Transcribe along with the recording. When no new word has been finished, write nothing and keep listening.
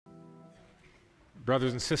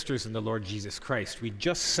Brothers and sisters in the Lord Jesus Christ, we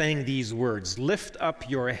just sang these words: "Lift up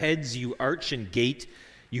your heads, you arch and gate,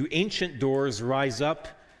 you ancient doors, rise up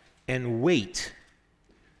and wait.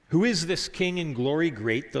 Who is this King in glory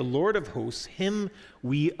great? The Lord of hosts, him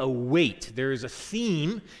we await." There is a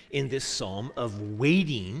theme in this psalm of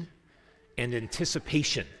waiting and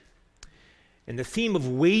anticipation. And the theme of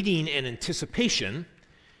waiting and anticipation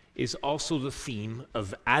is also the theme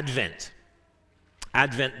of Advent.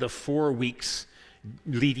 Advent, the 4 weeks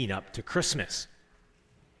leading up to Christmas.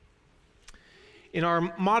 In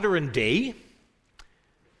our modern day,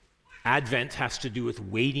 Advent has to do with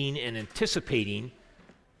waiting and anticipating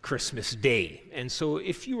Christmas Day. And so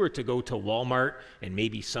if you were to go to Walmart, and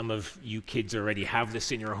maybe some of you kids already have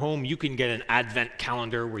this in your home, you can get an Advent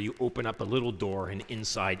calendar where you open up a little door and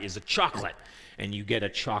inside is a chocolate. And you get a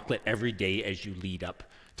chocolate every day as you lead up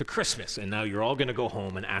to Christmas. And now you're all going to go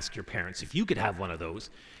home and ask your parents if you could have one of those.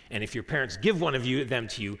 And if your parents give one of them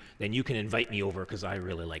to you, then you can invite me over because I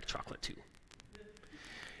really like chocolate too.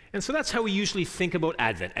 And so that's how we usually think about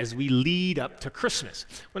Advent as we lead up to Christmas.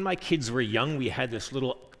 When my kids were young, we had this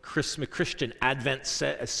little Christian Advent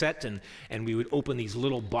set, and we would open these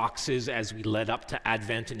little boxes as we led up to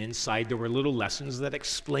Advent, and inside there were little lessons that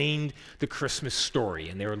explained the Christmas story,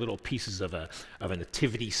 and there were little pieces of a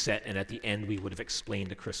nativity set, and at the end we would have explained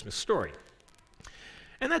the Christmas story.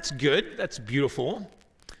 And that's good, that's beautiful,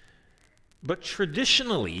 but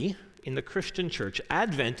traditionally in the Christian church,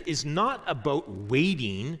 Advent is not about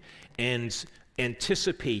waiting and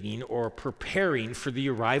anticipating or preparing for the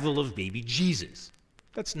arrival of baby Jesus.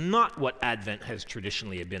 That's not what Advent has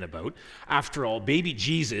traditionally been about. After all, baby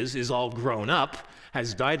Jesus is all grown up,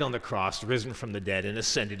 has died on the cross, risen from the dead, and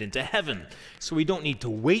ascended into heaven. So we don't need to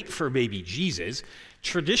wait for baby Jesus.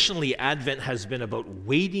 Traditionally, Advent has been about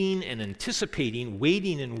waiting and anticipating,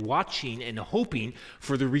 waiting and watching and hoping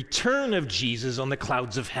for the return of Jesus on the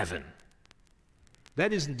clouds of heaven.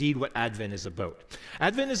 That is indeed what Advent is about.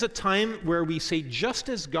 Advent is a time where we say, just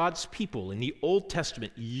as God's people in the Old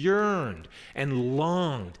Testament yearned and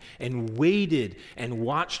longed and waited and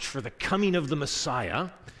watched for the coming of the Messiah,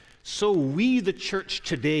 so we, the church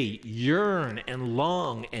today, yearn and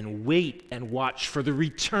long and wait and watch for the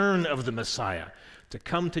return of the Messiah to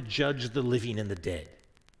come to judge the living and the dead.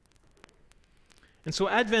 And so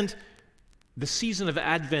Advent, the season of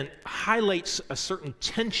Advent, highlights a certain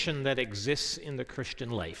tension that exists in the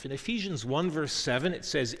Christian life. In Ephesians 1 verse 7, it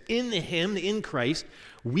says, "In him, in Christ,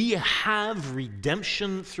 we have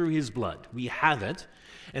redemption through his blood." We have it.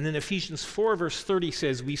 And then Ephesians 4 verse 30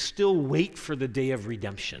 says, we still wait for the day of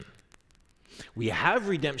redemption. We have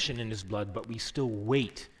redemption in his blood, but we still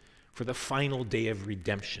wait for the final day of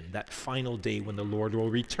redemption, that final day when the Lord will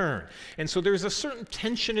return. And so there's a certain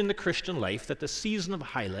tension in the Christian life that the season of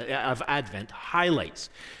Advent highlights.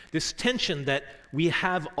 This tension that we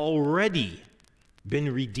have already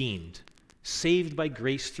been redeemed, saved by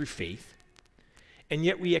grace through faith, and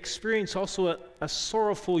yet we experience also a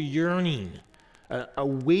sorrowful yearning, a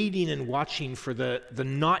waiting and watching for the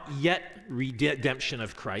not yet redemption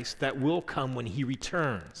of Christ that will come when he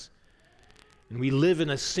returns. And we live in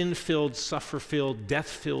a sin-filled, suffer-filled,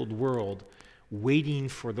 death-filled world waiting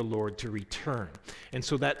for the Lord to return. And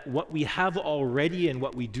so that what we have already and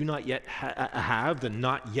what we do not yet have, the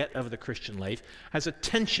not yet of the Christian life, has a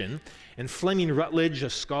tension. And Fleming Rutledge, a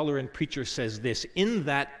scholar and preacher, says this: in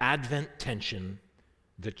that Advent tension,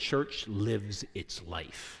 the church lives its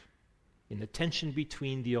life. In the tension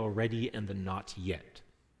between the already and the not yet.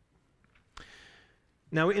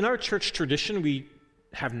 Now, in our church tradition, we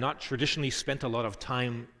have not traditionally spent a lot of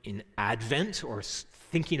time in Advent or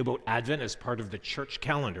thinking about Advent as part of the church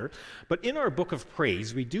calendar, but in our book of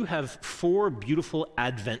praise, we do have 4 beautiful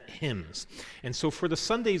Advent hymns. And so for the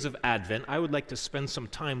Sundays of Advent, I would like to spend some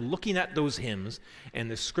time looking at those hymns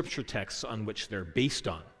and the scripture texts on which they're based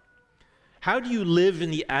on. How do you live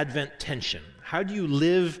in the Advent tension? How do you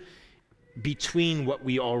live between what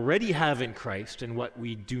we already have in Christ and what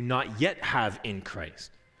we do not yet have in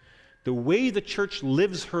Christ? The way the church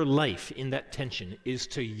lives her life in that tension is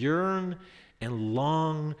to yearn and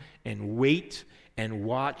long and wait and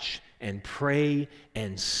watch and pray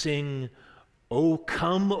and sing, O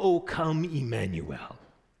come, Emmanuel.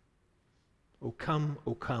 O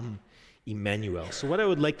come, Emmanuel. So what I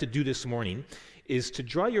would like to do this morning is to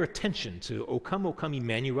draw your attention to O come,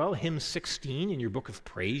 Emmanuel, hymn 16 in your book of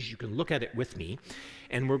praise. You can look at it with me.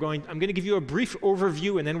 And I'm going to give you a brief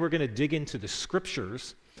overview, and then we're going to dig into the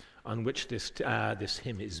scriptures on which this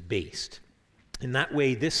hymn is based. In that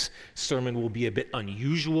way, this sermon will be a bit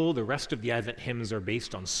unusual. The rest of the Advent hymns are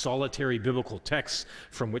based on solitary biblical texts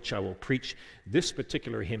from which I will preach. This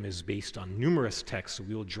particular hymn is based on numerous texts, so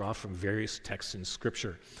we will draw from various texts in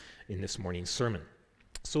Scripture in this morning's sermon.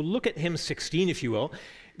 So look at hymn 16, if you will.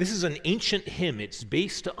 This is an ancient hymn. It's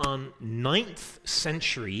based on 9th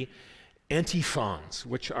century antiphons,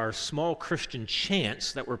 which are small Christian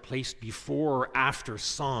chants that were placed before or after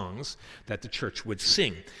songs that the church would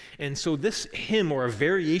sing. And so this hymn, or a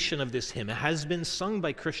variation of this hymn, has been sung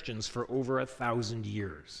by Christians for over 1,000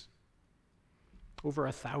 years. Over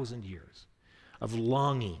 1,000 years of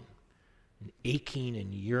longing and aching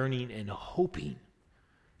and yearning and hoping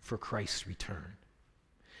for Christ's return.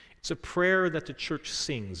 It's a prayer that the church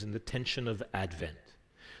sings in the tension of Advent.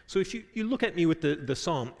 So if you look at me with the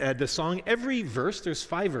song, every verse, there's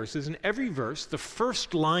 5 verses, and every verse, the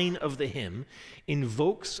first line of the hymn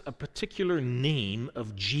invokes a particular name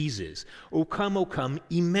of Jesus. O come,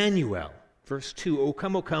 Emmanuel. Verse 2, O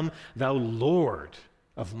come, thou Lord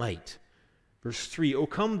of might. Verse 3, O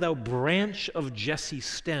come, thou branch of Jesse's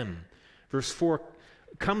stem. Verse 4,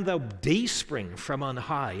 come, thou dayspring from on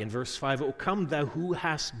high. And verse 5, O come, thou who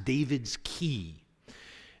hast David's key.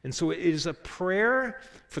 And so it is a prayer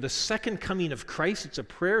for the second coming of Christ. It's a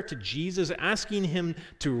prayer to Jesus, asking him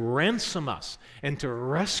to ransom us and to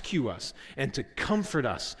rescue us and to comfort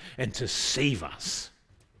us and to save us.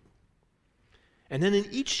 And then in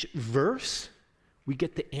each verse, we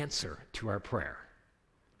get the answer to our prayer.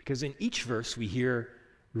 Because in each verse, we hear,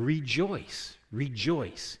 rejoice,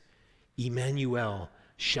 rejoice. Emmanuel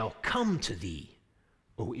shall come to thee,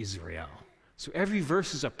 O Israel. So every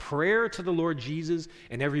verse is a prayer to the Lord Jesus,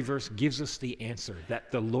 and every verse gives us the answer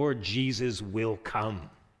that the Lord Jesus will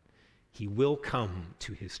come. He will come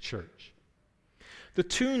to his church. The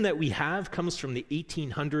tune that we have comes from the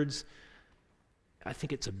 1800s. I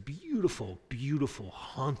think it's a beautiful, beautiful,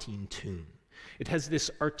 haunting tune. It has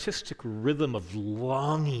this artistic rhythm of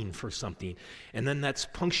longing for something, and then that's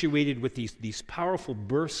punctuated with these powerful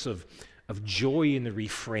bursts of joy in the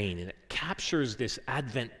refrain, and it captures this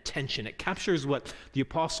Advent tension. It captures what the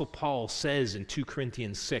Apostle Paul says in 2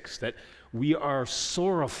 Corinthians 6, that we are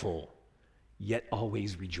sorrowful, yet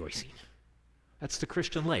always rejoicing. That's the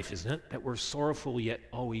Christian life, isn't it? That we're sorrowful, yet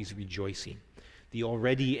always rejoicing. The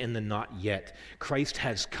already and the not yet. Christ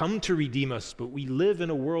has come to redeem us, but we live in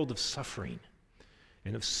a world of suffering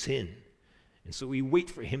and of sin. And so we wait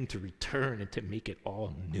for him to return and to make it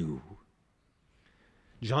all new.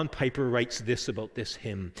 John Piper writes this about this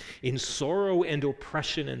hymn. In sorrow and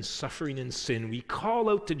oppression and suffering and sin, we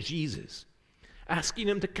call out to Jesus, asking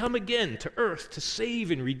him to come again to earth to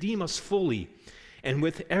save and redeem us fully. And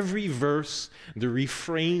with every verse, the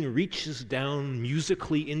refrain reaches down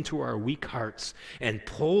musically into our weak hearts and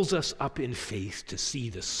pulls us up in faith to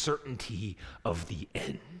see the certainty of the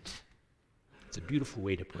end. It's a beautiful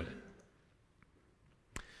way to put it.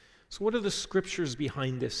 So what are the scriptures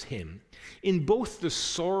behind this hymn? In both the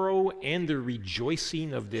sorrow and the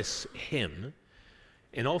rejoicing of this hymn,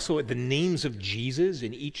 and also the names of Jesus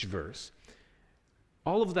in each verse,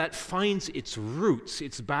 all of that finds its roots,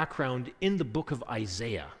 its background in the book of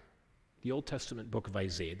Isaiah, the Old Testament book of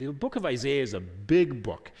Isaiah. The book of Isaiah is a big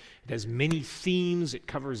book. It has many themes. It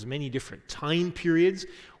covers many different time periods.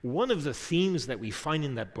 One of the themes that we find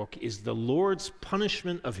in that book is the Lord's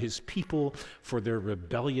punishment of his people for their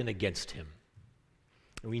rebellion against him.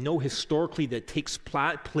 And we know historically that takes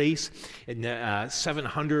place in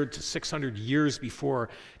 700 to 600 years before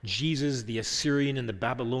Jesus, the Assyrian and the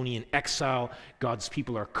Babylonian exile. God's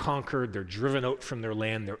people are conquered. They're driven out from their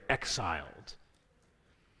land. They're exiled.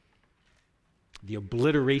 The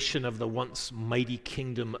obliteration of the once mighty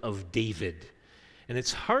kingdom of David. And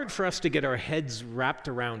it's hard for us to get our heads wrapped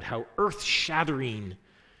around how earth-shattering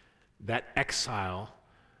that exile,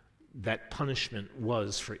 that punishment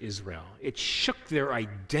was for Israel. It shook their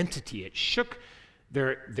identity. It shook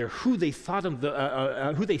their who they thought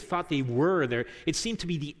they were. It seemed to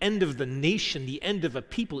be the end of the nation, the end of a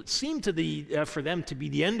people. It seemed for them to be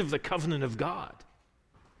the end of the covenant of God.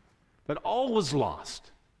 But all was lost.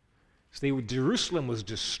 So Jerusalem was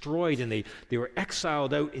destroyed, and they were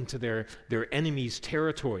exiled out into their enemies'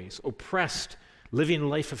 territories, oppressed, living a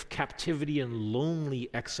life of captivity and lonely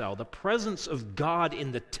exile. The presence of God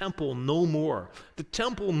in the temple no more. The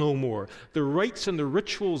temple no more. The rites and the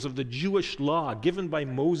rituals of the Jewish law given by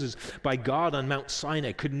Moses, by God on Mount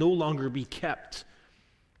Sinai, could no longer be kept.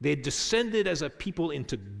 They had descended as a people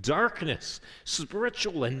into darkness,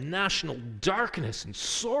 spiritual and national darkness and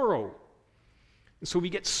sorrow. So we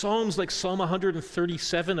get psalms like Psalm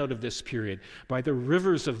 137 out of this period. By the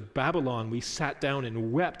rivers of Babylon we sat down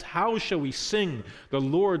and wept. How shall we sing the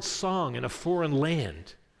Lord's song in a foreign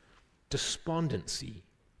land? Despondency.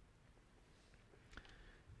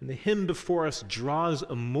 And the hymn before us draws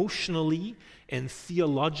emotionally and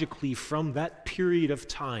theologically from that period of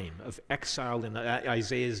time of exile in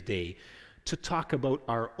Isaiah's day to talk about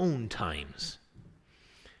our own times.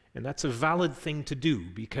 And that's a valid thing to do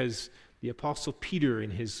because the Apostle Peter,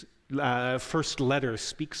 in his first letter,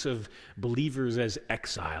 speaks of believers as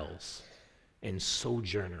exiles and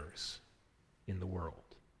sojourners in the world.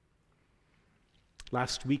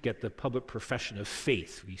 Last week at the public profession of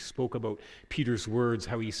faith, we spoke about Peter's words,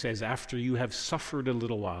 how he says, after you have suffered a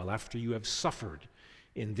little while, after you have suffered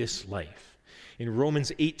in this life. In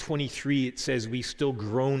Romans 8:23, it says, we still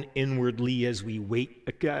groan inwardly as we wait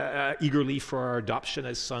eagerly for our adoption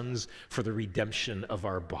as sons, for the redemption of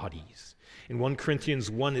our bodies. In 1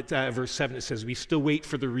 Corinthians 1, verse 7, it says, we still wait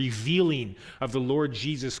for the revealing of the Lord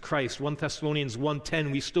Jesus Christ. 1 Thessalonians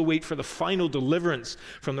 1:10, we still wait for the final deliverance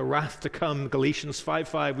from the wrath to come. Galatians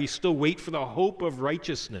 5:5, we still wait for the hope of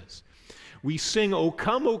righteousness. We sing, O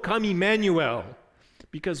come, Emmanuel,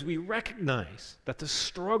 because we recognize that the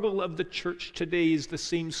struggle of the church today is the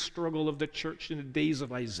same struggle of the church in the days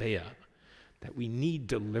of Isaiah, that we need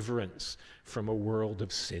deliverance from a world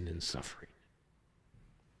of sin and suffering.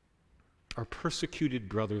 Our persecuted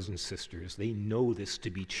brothers and sisters, they know this to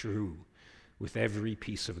be true with every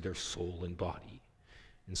piece of their soul and body.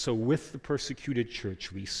 And so with the persecuted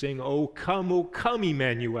church, we sing, O come,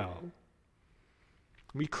 Emmanuel.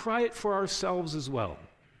 We cry it for ourselves as well.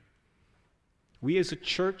 We as a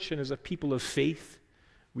church and as a people of faith,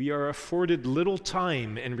 we are afforded little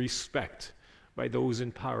time and respect by those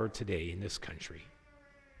in power today in this country.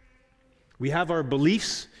 We have our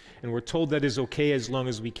beliefs, and we're told that is okay as long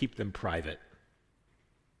as we keep them private.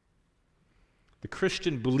 The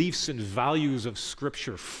Christian beliefs and values of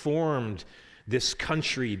Scripture formed this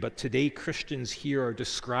country, but today Christians here are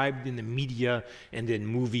described in the media and in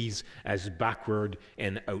movies as backward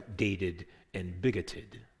and outdated and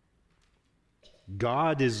bigoted.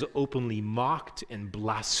 God is openly mocked and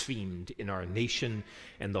blasphemed in our nation,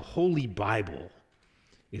 and the Holy Bible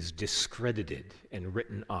is discredited and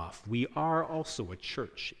written off. We are also a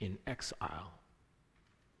church in exile.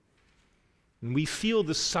 And we feel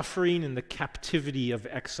the suffering and the captivity of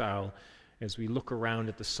exile as we look around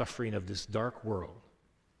at the suffering of this dark world,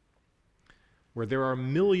 where there are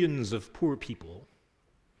millions of poor people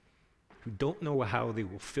who don't know how they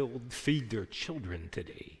will feed their children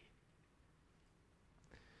today,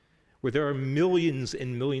 where there are millions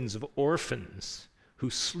and millions of orphans who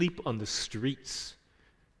sleep on the streets,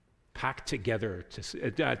 packed together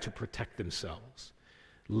to protect themselves,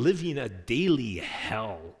 living a daily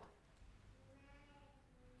hell.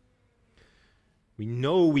 We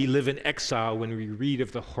know we live in exile when we read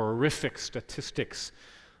of the horrific statistics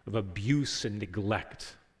of abuse and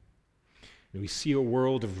neglect. And we see a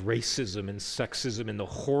world of racism and sexism and the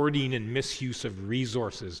hoarding and misuse of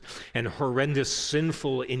resources and horrendous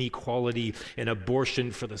sinful inequality and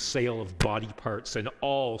abortion for the sale of body parts and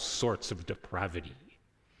all sorts of depravity.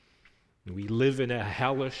 And we live in a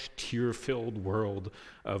hellish, tear-filled world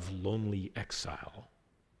of lonely exile.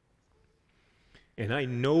 And I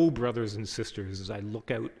know, brothers and sisters, as I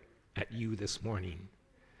look out at you this morning,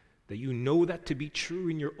 that you know that to be true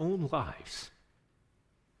in your own lives.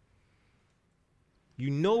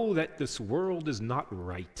 You know that this world is not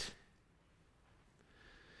right.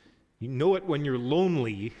 You know it when you're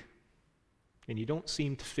lonely and you don't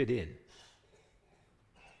seem to fit in.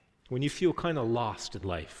 When you feel kind of lost in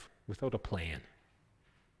life without a plan.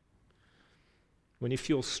 When you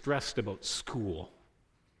feel stressed about school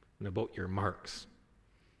and about your marks.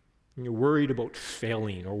 And you're worried about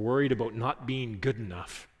failing or worried about not being good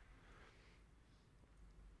enough.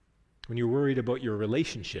 When you're worried about your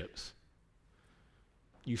relationships.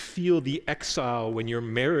 You feel the exile when your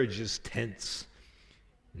marriage is tense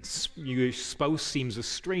and your spouse seems a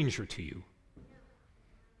stranger to you.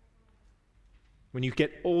 When you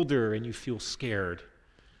get older and you feel scared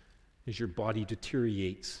as your body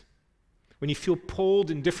deteriorates. When you feel pulled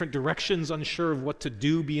in different directions, unsure of what to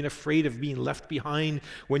do, being afraid of being left behind.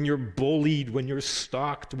 When you're bullied, when you're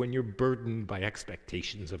stalked, when you're burdened by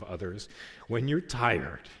expectations of others. When you're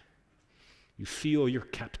tired. You feel your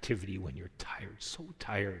captivity when you're tired, so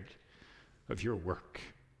tired of your work,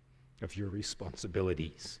 of your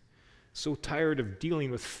responsibilities, so tired of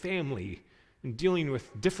dealing with family and dealing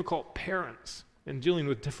with difficult parents and dealing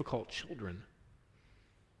with difficult children.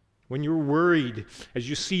 When you're worried as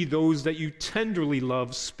you see those that you tenderly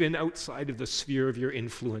love spin outside of the sphere of your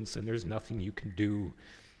influence and there's nothing you can do.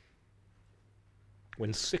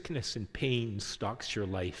 When sickness and pain stalks your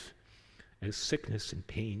life, as sickness and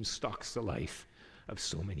pain stalks the life of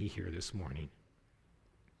so many here this morning.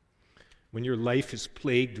 When your life is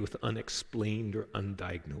plagued with unexplained or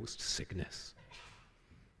undiagnosed sickness.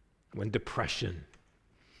 When depression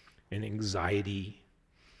and anxiety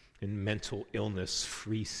and mental illness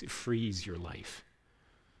freeze your life.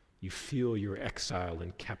 You feel your exile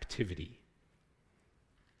and captivity.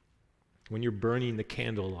 When you're burning the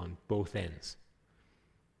candle on both ends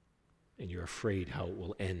and you're afraid how it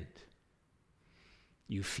will end.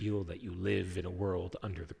 You feel that you live in a world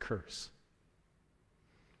under the curse.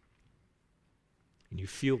 And you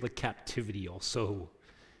feel the captivity also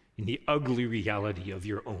in the ugly reality of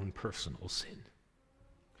your own personal sin.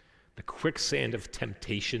 The quicksand of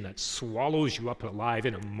temptation that swallows you up alive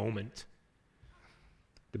in a moment.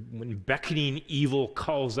 When beckoning evil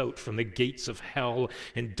calls out from the gates of hell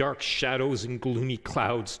and dark shadows and gloomy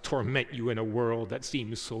clouds torment you in a world that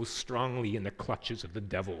seems so strongly in the clutches of the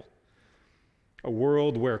devil. A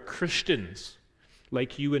world where Christians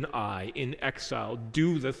like you and I in exile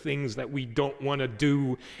do the things that we don't want to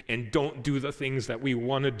do and don't do the things that we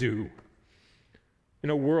want to do. In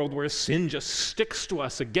a world where sin just sticks to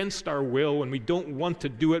us against our will and we don't want to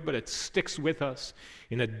do it, but it sticks with us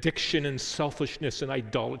in addiction and selfishness and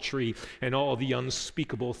idolatry and all the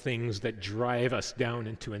unspeakable things that drive us down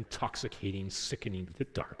into intoxicating, sickening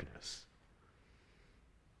darkness.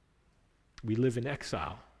 We live in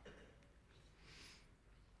exile.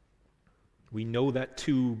 We know that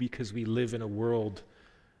too because we live in a world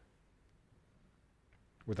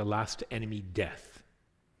where the last enemy, death,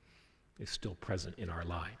 is still present in our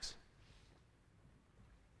lives.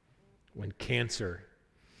 When cancer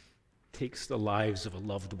takes the lives of a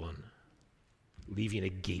loved one, leaving a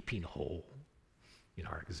gaping hole in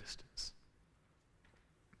our existence.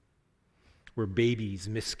 Where babies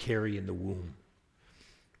miscarry in the womb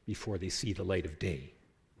before they see the light of day.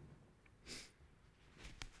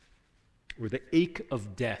 Where the ache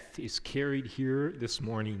of death is carried here this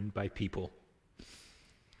morning by people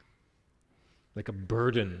like a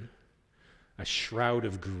burden, a shroud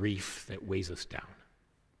of grief that weighs us down.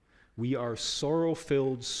 We are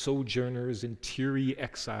sorrow-filled sojourners and teary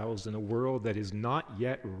exiles in a world that is not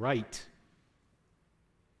yet right.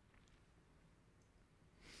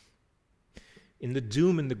 In the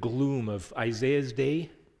doom and the gloom of Isaiah's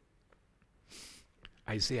day,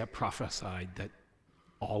 Isaiah prophesied that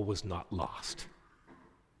all was not lost.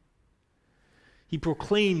 He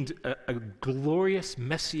proclaimed a glorious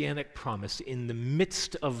messianic promise in the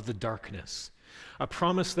midst of the darkness, a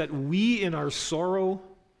promise that we in our sorrow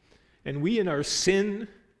and we in our sin,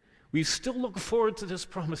 we still look forward to this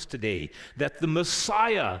promise today, that the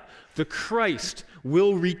Messiah, the Christ,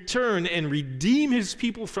 will return and redeem his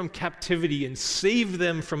people from captivity and save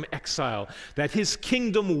them from exile, that his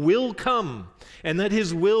kingdom will come and that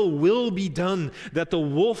his will be done, that the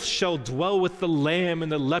wolf shall dwell with the lamb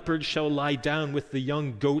and the leopard shall lie down with the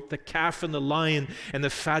young goat, the calf and the lion and the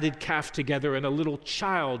fatted calf together, and a little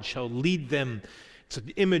child shall lead them. It's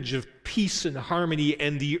an image of peace and harmony,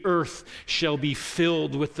 and the earth shall be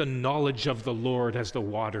filled with the knowledge of the Lord as the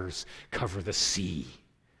waters cover the sea.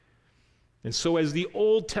 And so as the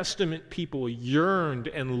Old Testament people yearned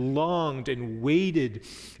and longed and waited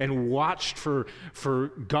and watched for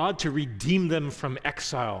God to redeem them from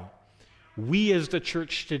exile, we as the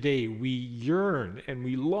church today, we yearn and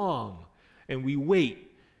we long and we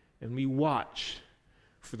wait and we watch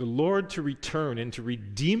for the Lord to return and to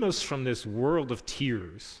redeem us from this world of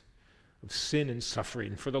tears, of sin and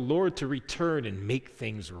suffering, for the Lord to return and make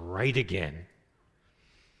things right again.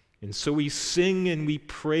 And so we sing and we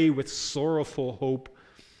pray with sorrowful hope,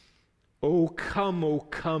 O come,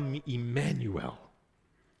 Emmanuel.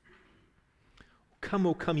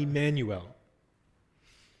 O come, Emmanuel.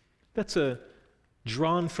 That's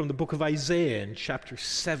drawn from the book of Isaiah in chapter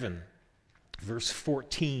 7, verse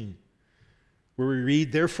 14. Where we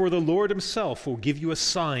read, Therefore the Lord himself will give you a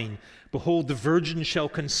sign. Behold, the virgin shall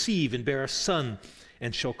conceive and bear a son,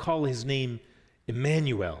 and shall call his name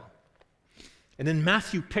Emmanuel. And then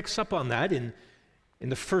Matthew picks up on that in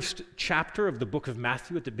the first chapter of the book of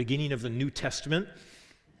Matthew at the beginning of the New Testament,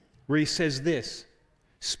 where he says this,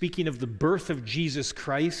 speaking of the birth of Jesus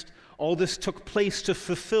Christ, all this took place to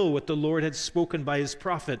fulfill what the Lord had spoken by his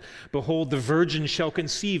prophet. Behold, the virgin shall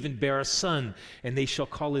conceive and bear a son, and they shall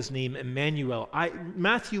call his name Emmanuel.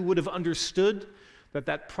 Matthew would have understood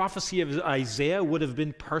that prophecy of Isaiah would have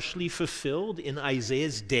been partially fulfilled in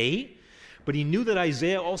Isaiah's day, But he knew that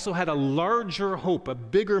Isaiah also had a larger hope, a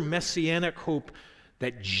bigger messianic hope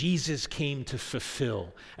that Jesus came to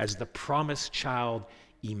fulfill as the promised child,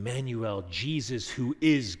 Emmanuel, Jesus, who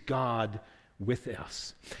is God with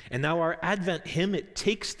us. And now our Advent hymn, it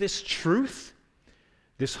takes this truth,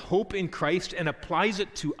 this hope in Christ, and applies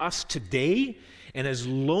it to us today. And as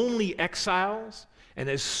lonely exiles and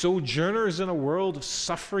as sojourners in a world of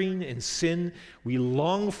suffering and sin, we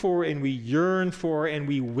long for and we yearn for and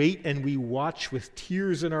we wait and we watch with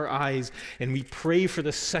tears in our eyes, and we pray for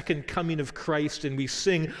the second coming of Christ, and we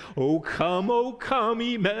sing, O come,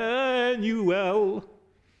 Emmanuel,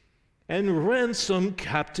 and ransom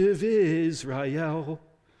captive Israel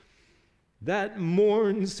that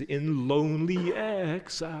mourns in lonely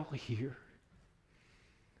exile here,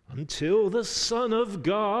 until the Son of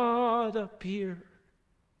God appear.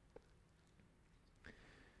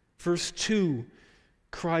 Verse 2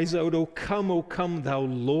 cries out, O come, thou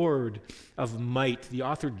Lord of might. The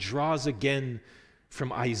author draws again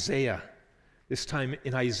from Isaiah, this time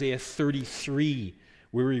in Isaiah 33,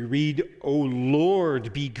 where we read, O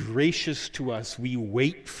Lord, be gracious to us, we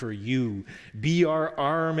wait for you. Be our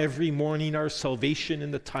arm every morning, our salvation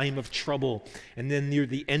in the time of trouble. And then near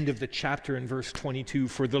the end of the chapter in verse 22,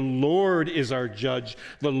 for the Lord is our judge,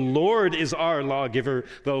 the Lord is our lawgiver,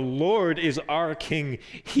 the Lord is our king.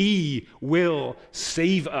 He will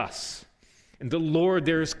save us. And the Lord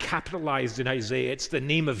there is capitalized in Isaiah. It's the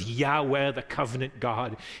name of Yahweh, the covenant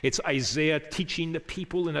God. It's Isaiah teaching the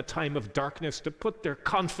people in a time of darkness to put their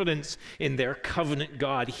confidence in their covenant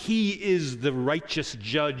God. He is the righteous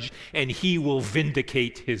judge, and he will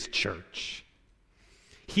vindicate his church.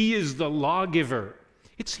 He is the lawgiver.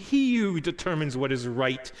 It's he who determines what is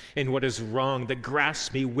right and what is wrong. The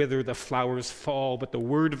grass may wither, the flowers fall, but the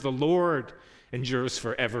word of the Lord endures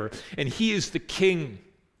forever. And he is the king.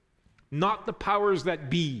 Not the powers that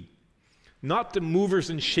be, not the movers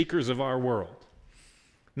and shakers of our world,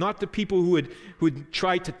 not the people who would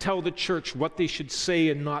try to tell the church what they should say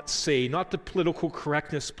and not say, not the political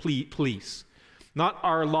correctness police, not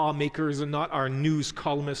our lawmakers and not our news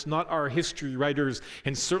columnists, not our history writers,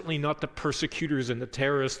 and certainly not the persecutors and the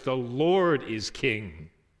terrorists. The Lord is king.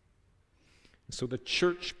 And so the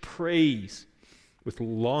church prays with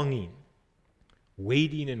longing,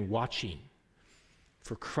 waiting and watching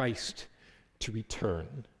for Christ to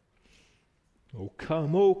return. O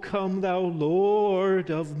come, thou Lord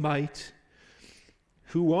of might,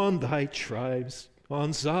 who on thy tribes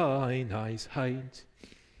on Sinai's height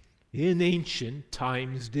in ancient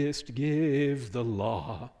times didst give the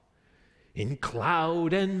law, in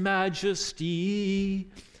cloud and majesty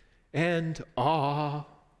and awe.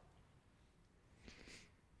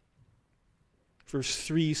 Verse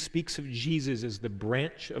 3 speaks of Jesus as the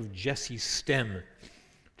branch of Jesse's stem,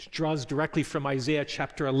 which draws directly from Isaiah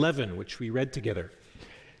chapter 11, which we read together.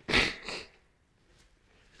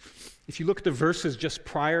 If you look at the verses just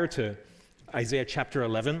prior to Isaiah chapter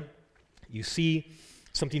 11, you see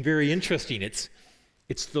something very interesting.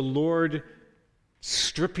 It's the Lord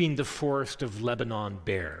stripping the forest of Lebanon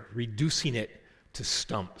bare, reducing it to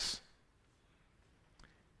stumps.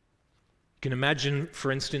 You can imagine,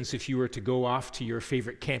 for instance, if you were to go off to your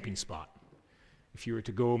favorite camping spot, if you were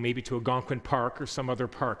to go maybe to Algonquin Park or some other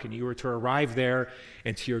park, and you were to arrive there,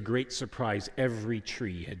 and to your great surprise, every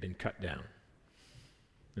tree had been cut down.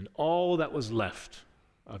 And all that was left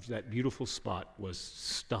of that beautiful spot was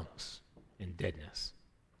stumps and deadness.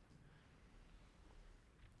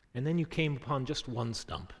 And then you came upon just one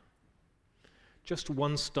stump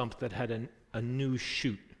that had a new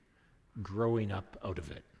shoot growing up out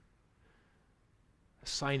of it. A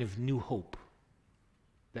sign of new hope,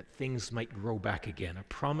 that things might grow back again, a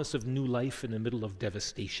promise of new life in the middle of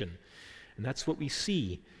devastation. And that's what we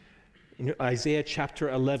see in Isaiah chapter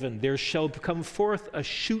 11. There shall come forth a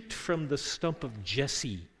shoot from the stump of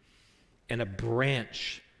Jesse, and a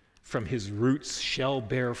branch from his roots shall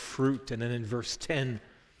bear fruit. And then in verse 10,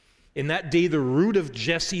 in that day the root of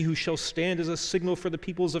Jesse, who shall stand as a signal for the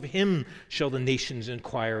peoples, of him shall the nations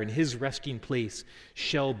inquire, and his resting place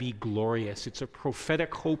shall be glorious. It's a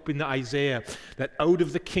prophetic hope in Isaiah that out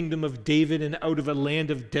of the kingdom of David and out of a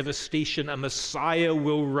land of devastation, a Messiah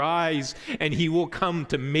will rise, and he will come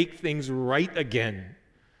to make things right again.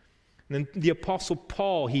 And then the Apostle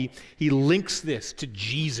Paul, he links this to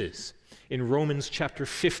Jesus in Romans chapter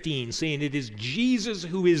 15, saying it is Jesus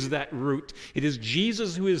who is that root. It is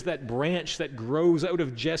Jesus who is that branch that grows out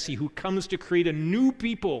of Jesse, who comes to create a new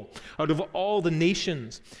people out of all the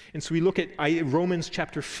nations. And so we look at Romans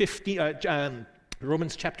chapter 15,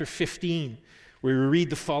 where we read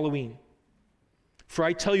the following. For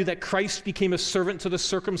I tell you that Christ became a servant to the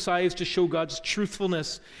circumcised to show God's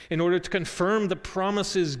truthfulness, in order to confirm the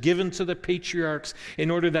promises given to the patriarchs, in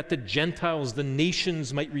order that the Gentiles, the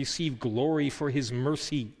nations, might receive glory for his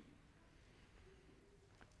mercy.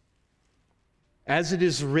 As it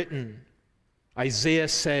is written, Isaiah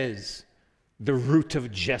says, the root of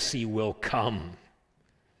Jesse will come,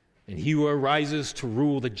 and he who arises to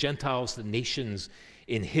rule the Gentiles, the nations,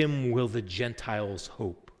 in him will the Gentiles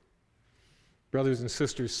hope. Brothers and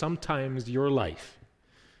sisters, sometimes your life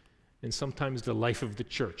and sometimes the life of the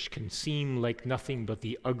church can seem like nothing but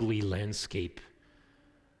the ugly landscape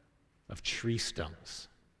of tree stumps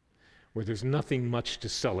where there's nothing much to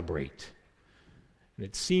celebrate. And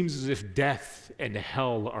it seems as if death and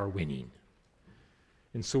hell are winning.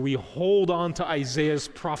 And so we hold on to Isaiah's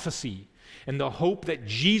prophecy and the hope that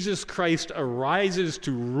Jesus Christ arises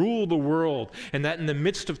to rule the world, and that in the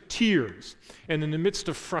midst of tears and in the midst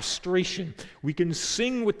of frustration, we can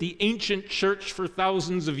sing with the ancient church for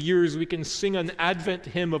thousands of years. We can sing an Advent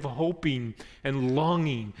hymn of hoping and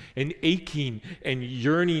longing and aching and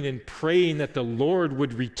yearning and praying that the Lord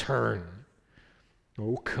would return.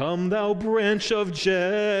 O come, thou branch of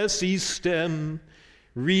Jesse's stem,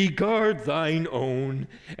 regard thine own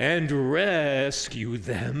and rescue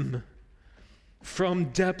them. From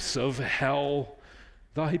depths of hell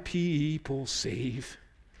thy people save,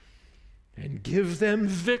 and give them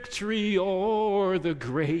victory o'er the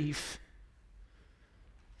grave.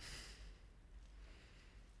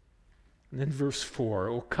 And then verse 4,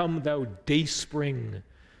 O come thou dayspring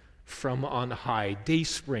from on high.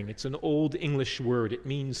 Dayspring, it's an old English word. It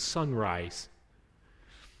means sunrise.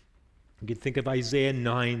 You can think of Isaiah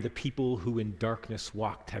 9, the people who in darkness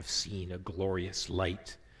walked have seen a glorious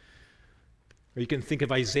light. Or you can think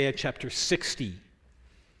of Isaiah chapter 60,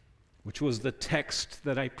 which was the text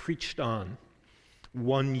that I preached on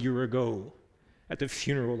 1 year ago at the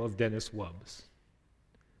funeral of Dennis Wubbs.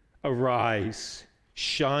 Arise,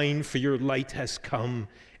 shine, for your light has come,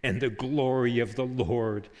 and the glory of the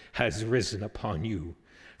Lord has risen upon you.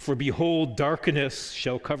 For behold, darkness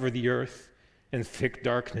shall cover the earth, and thick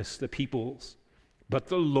darkness the peoples. But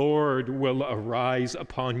the Lord will arise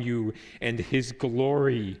upon you, and his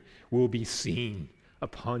glory will be seen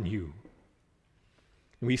upon you.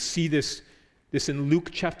 And we see this in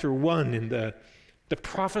Luke chapter 1 in the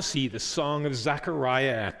prophecy, the song of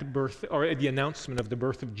Zechariah at the birth, or at the announcement of the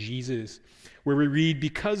birth of Jesus, where we read,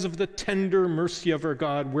 because of the tender mercy of our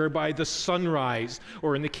God, whereby the sunrise,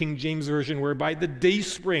 or in the King James Version, whereby the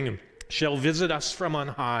dayspring shall visit us from on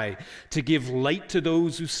high, to give light to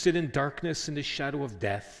those who sit in darkness and the shadow of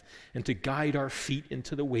death, and to guide our feet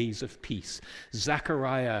into the ways of peace.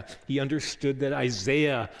 Zechariah, he understood that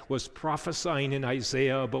Isaiah was prophesying in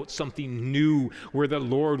Isaiah about something new, where the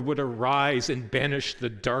Lord would arise and banish the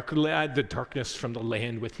darkness from the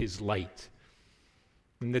land with his light.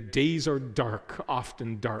 And the days are dark,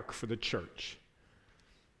 often dark for the church.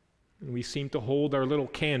 And we seem to hold our little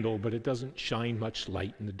candle, but it doesn't shine much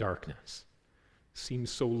light in the darkness. It seems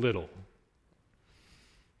so little.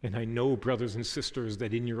 And I know, brothers and sisters,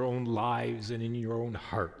 that in your own lives and in your own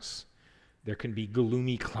hearts, there can be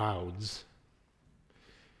gloomy clouds.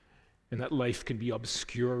 And that life can be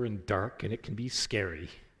obscure and dark, and it can be scary.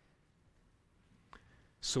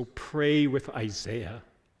 So pray with Isaiah.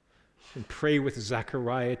 And pray with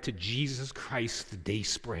Zechariah to Jesus Christ, the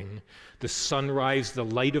dayspring, the sunrise, the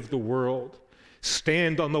light of the world.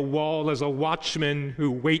 Stand on the wall as a watchman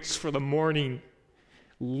who waits for the morning.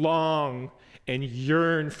 Long and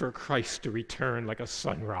yearn for Christ to return like a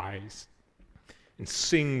sunrise. And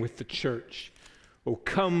sing with the church, O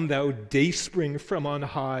come thou dayspring from on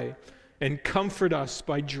high, and comfort us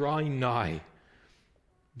by drawing nigh.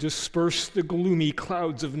 Disperse the gloomy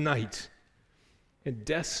clouds of night, and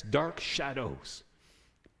death's dark shadows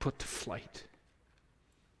put to flight.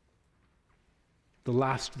 The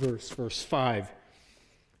last verse, verse 5,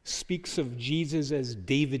 speaks of Jesus as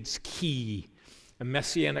David's key, a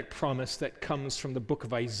messianic promise that comes from the book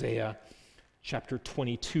of Isaiah, chapter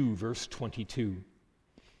 22, verse 22,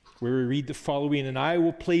 where we read the following, And I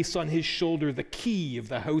will place on his shoulder the key of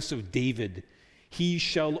the house of David. He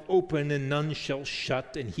shall open and none shall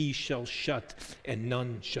shut, and he shall shut and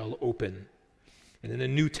none shall open. And in the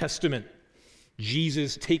New Testament,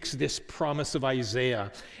 Jesus takes this promise of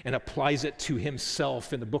Isaiah and applies it to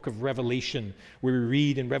himself in the book of Revelation, where we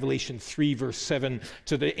read in Revelation 3, verse 7,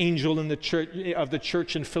 to the angel in the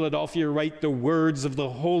church in Philadelphia, write the words of the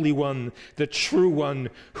Holy One, the true one,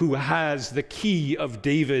 who has the key of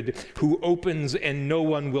David, who opens and no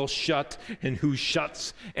one will shut, and who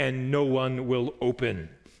shuts and no one will open.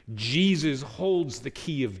 Jesus holds the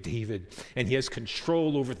key of David, and he has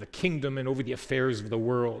control over the kingdom and over the affairs of the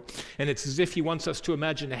world. And it's as if he wants us to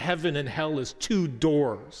imagine heaven and hell as two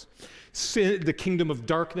doors. The kingdom of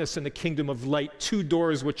darkness and the kingdom of light, two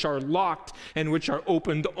doors which are locked and which are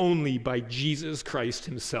opened only by Jesus Christ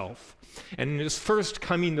himself. And in his first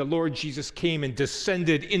coming, the Lord Jesus came and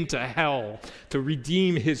descended into hell to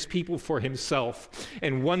redeem his people for himself.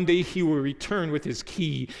 And one day he will return with his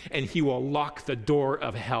key, and he will lock the door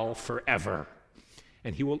of hell forever.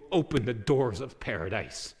 And he will open the doors of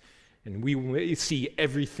paradise. And we will see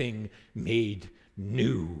everything made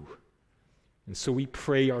new. And so we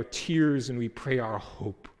pray our tears and we pray our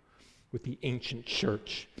hope with the ancient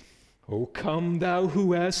church. O come, thou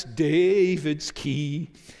who hast David's key,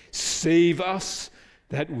 save us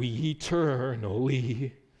that we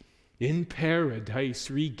eternally in paradise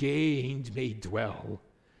regained may dwell.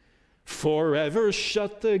 Forever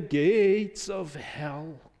shut the gates of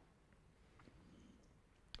hell.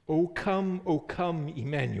 O come,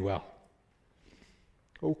 Emmanuel.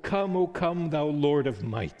 O come, thou Lord of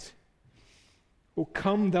might. O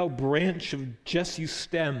come, thou branch of Jesse's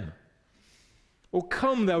stem. O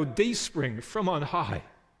come, thou dayspring from on high.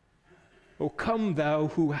 O come, thou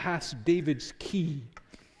who hast David's key.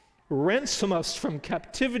 Ransom us from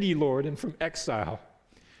captivity, Lord, and from exile.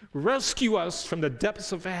 Rescue us from the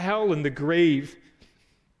depths of hell and the grave.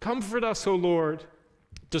 Comfort us, O Lord.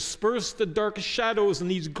 Disperse the dark shadows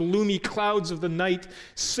and these gloomy clouds of the night.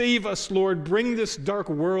 Save us, Lord. Bring this dark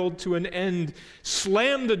world to an end.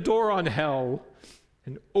 Slam the door on hell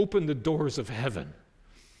and open the doors of heaven.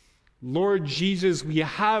 Lord Jesus, we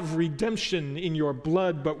have redemption in your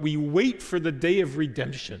blood, but we wait for the day of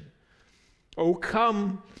redemption. O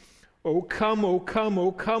come,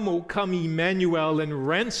 Emmanuel, and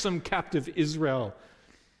ransom captive Israel.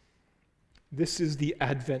 This is the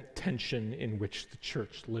Advent tension in which the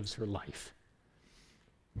church lives her life.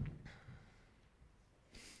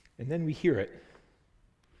 And then we hear it.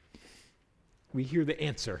 We hear the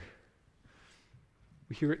answer.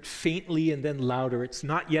 We hear it faintly and then louder. It's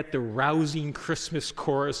not yet the rousing Christmas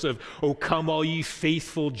chorus of, "O come, all ye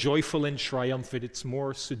faithful, joyful and triumphant." It's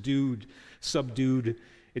more subdued.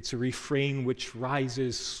 It's a refrain which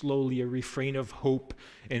rises slowly, a refrain of hope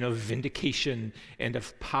and of vindication and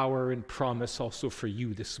of power and promise also for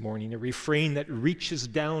you this morning. A refrain that reaches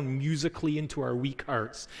down musically into our weak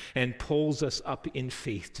hearts and pulls us up in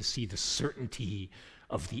faith to see the certainty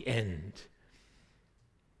of the end.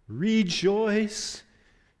 Rejoice,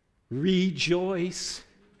 rejoice,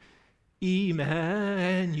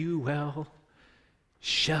 Emmanuel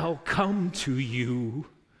shall come to you,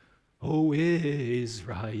 O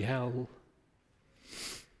Israel.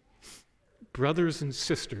 Brothers and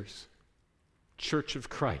sisters, Church of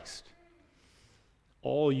Christ,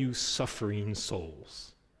 all you suffering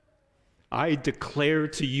souls, I declare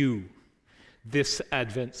to you this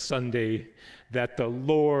Advent Sunday that the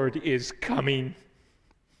Lord is coming.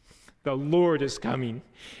 The Lord is coming,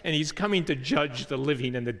 and he's coming to judge the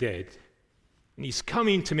living and the dead. And he's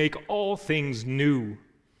coming to make all things new.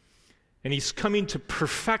 And he's coming to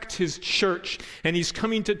perfect his church, and he's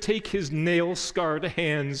coming to take his nail-scarred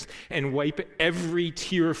hands and wipe every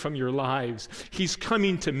tear from your lives. He's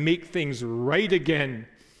coming to make things right again.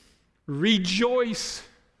 Rejoice,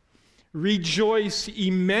 rejoice,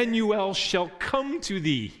 Emmanuel shall come to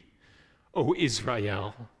thee, O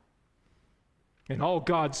Israel. And all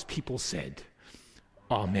God's people said,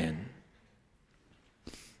 Amen.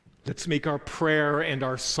 Let's make our prayer and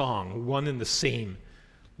our song one and the same.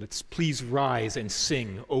 Let's please rise and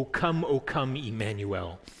sing, O come,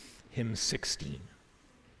 Emmanuel, hymn 16.